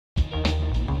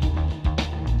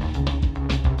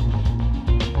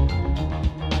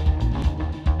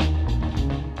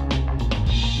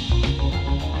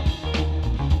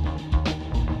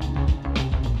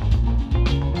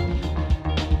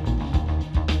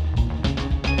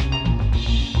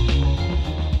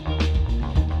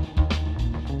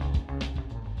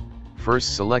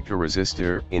First select a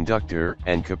resistor, inductor,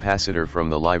 and capacitor from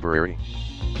the library.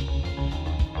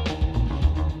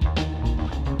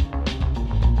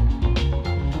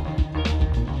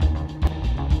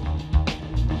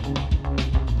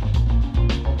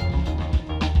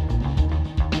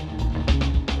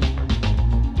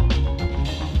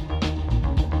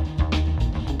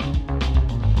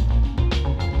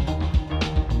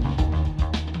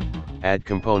 Add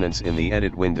components in the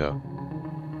Edit window.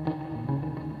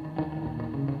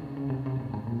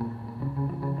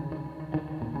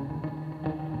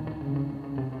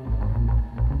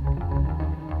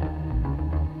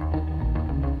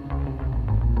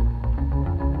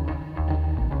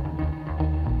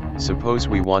 Suppose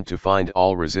we want to find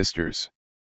all resistors.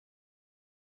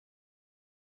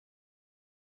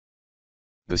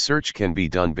 The search can be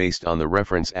done based on the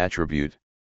reference attribute.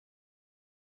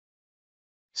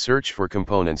 Search for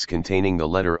components containing the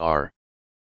letter R.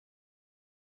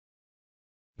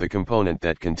 The component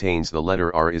that contains the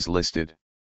letter R is listed.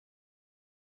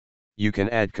 You can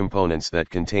add components that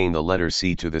contain the letter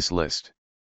C to this list.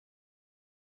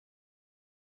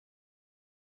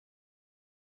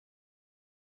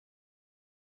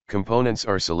 Components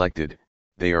are selected,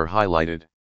 they are highlighted.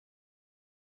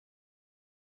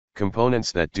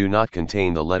 Components that do not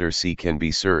contain the letter C can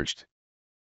be searched.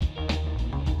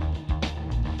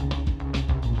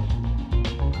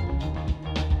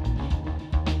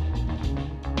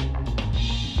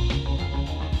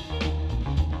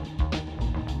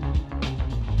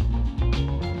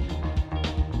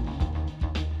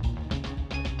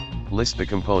 List the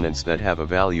components that have a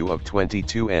value of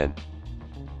 22N.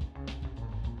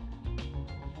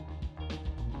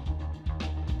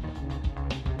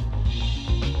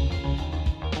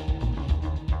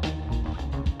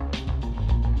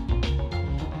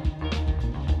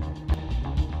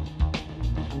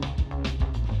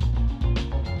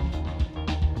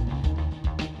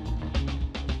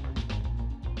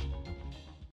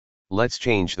 Let's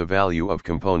change the value of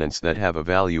components that have a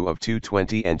value of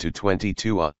 220N to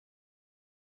 22A.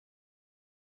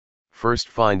 First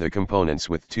find the components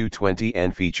with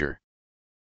 220N feature.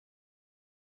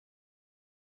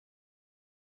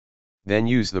 Then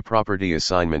use the property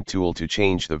assignment tool to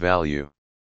change the value.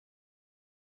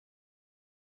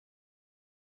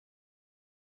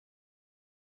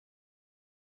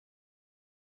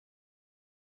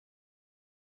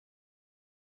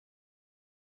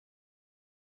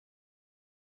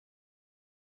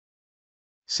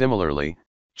 Similarly,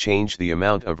 change the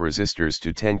amount of resistors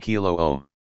to 10 kilo-ohm.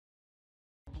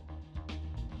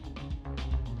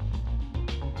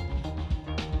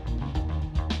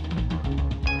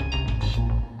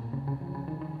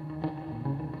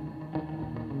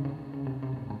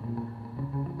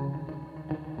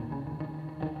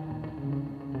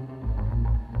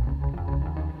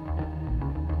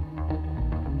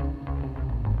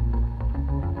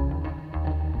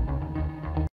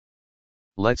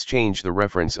 Let's change the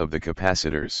reference of the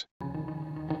capacitors.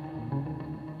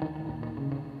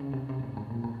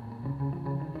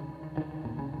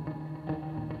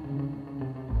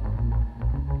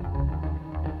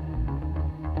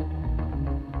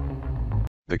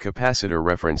 The capacitor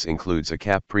reference includes a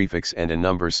cap prefix and a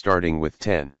number starting with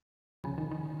 10.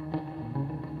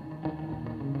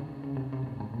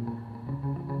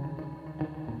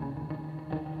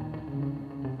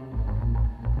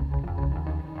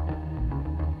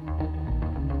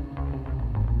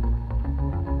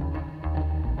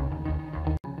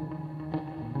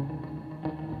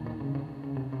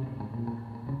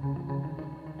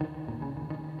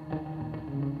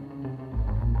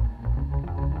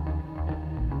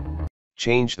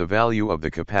 Change the value of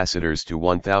the capacitors to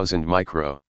 1000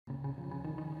 micro.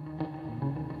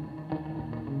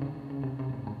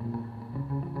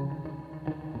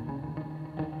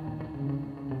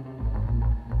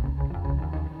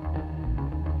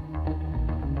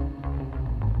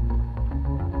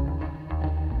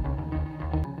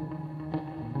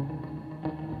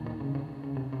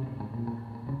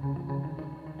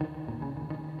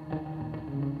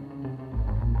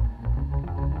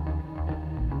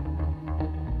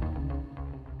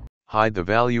 Hide the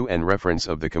value and reference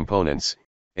of the components,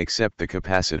 except the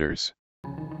capacitors.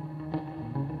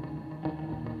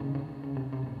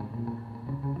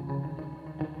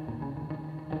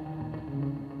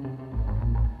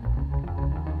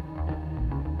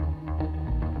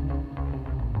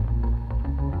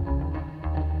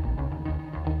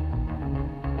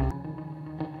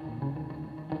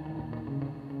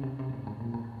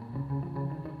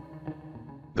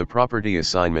 The property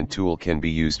assignment tool can be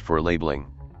used for labeling.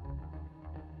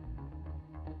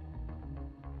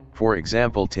 For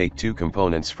example, take two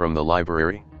components from the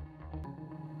library.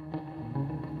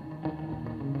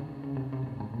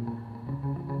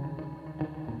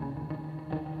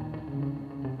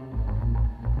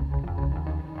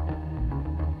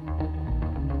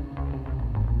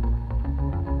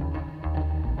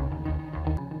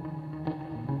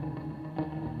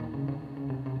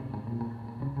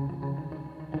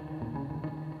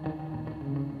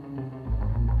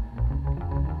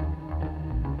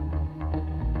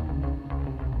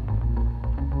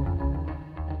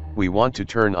 We want to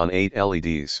turn on 8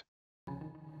 LEDs.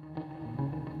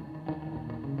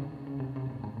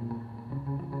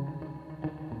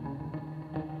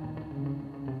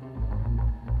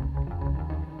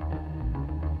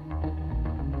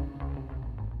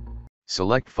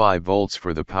 Select 5 volts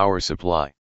for the power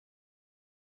supply.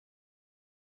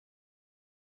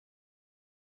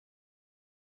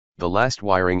 The last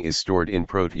wiring is stored in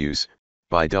Proteus.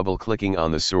 By double-clicking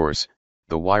on the source,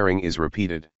 the wiring is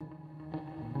repeated.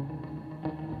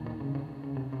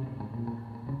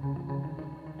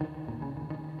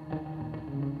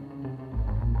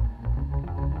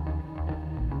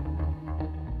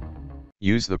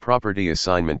 Use the property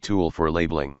assignment tool for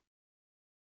labeling.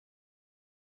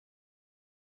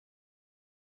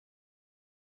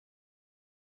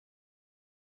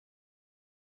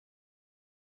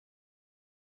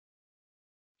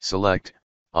 Select,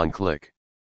 on-click.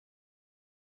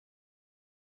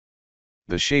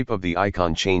 The shape of the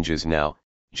icon changes now,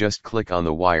 just click on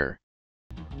the wire.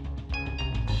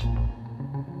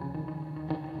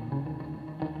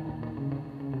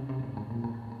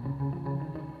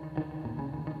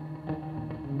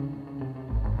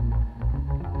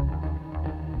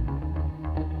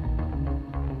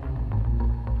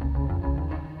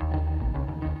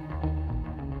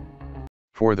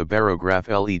 For the barograph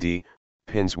LED,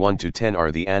 pins 1 to 10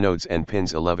 are the anodes and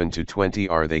pins 11 to 20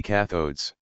 are the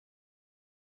cathodes.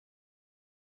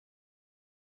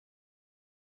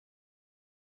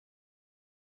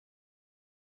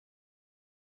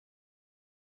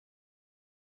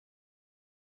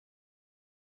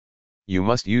 You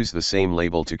must use the same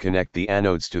label to connect the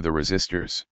anodes to the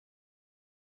resistors.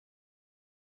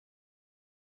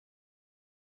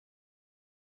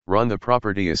 Run the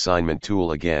property assignment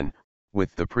tool again,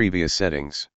 with the previous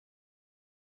settings.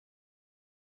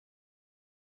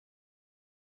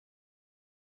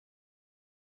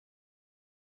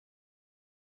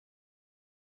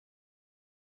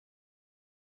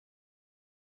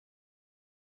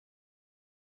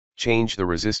 Change the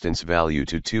resistance value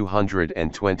to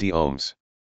 220 ohms.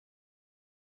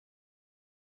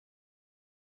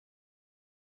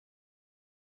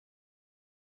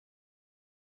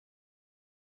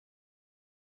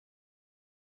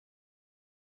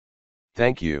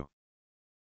 Thank you.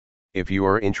 If you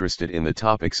are interested in the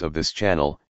topics of this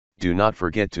channel, do not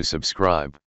forget to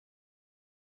subscribe.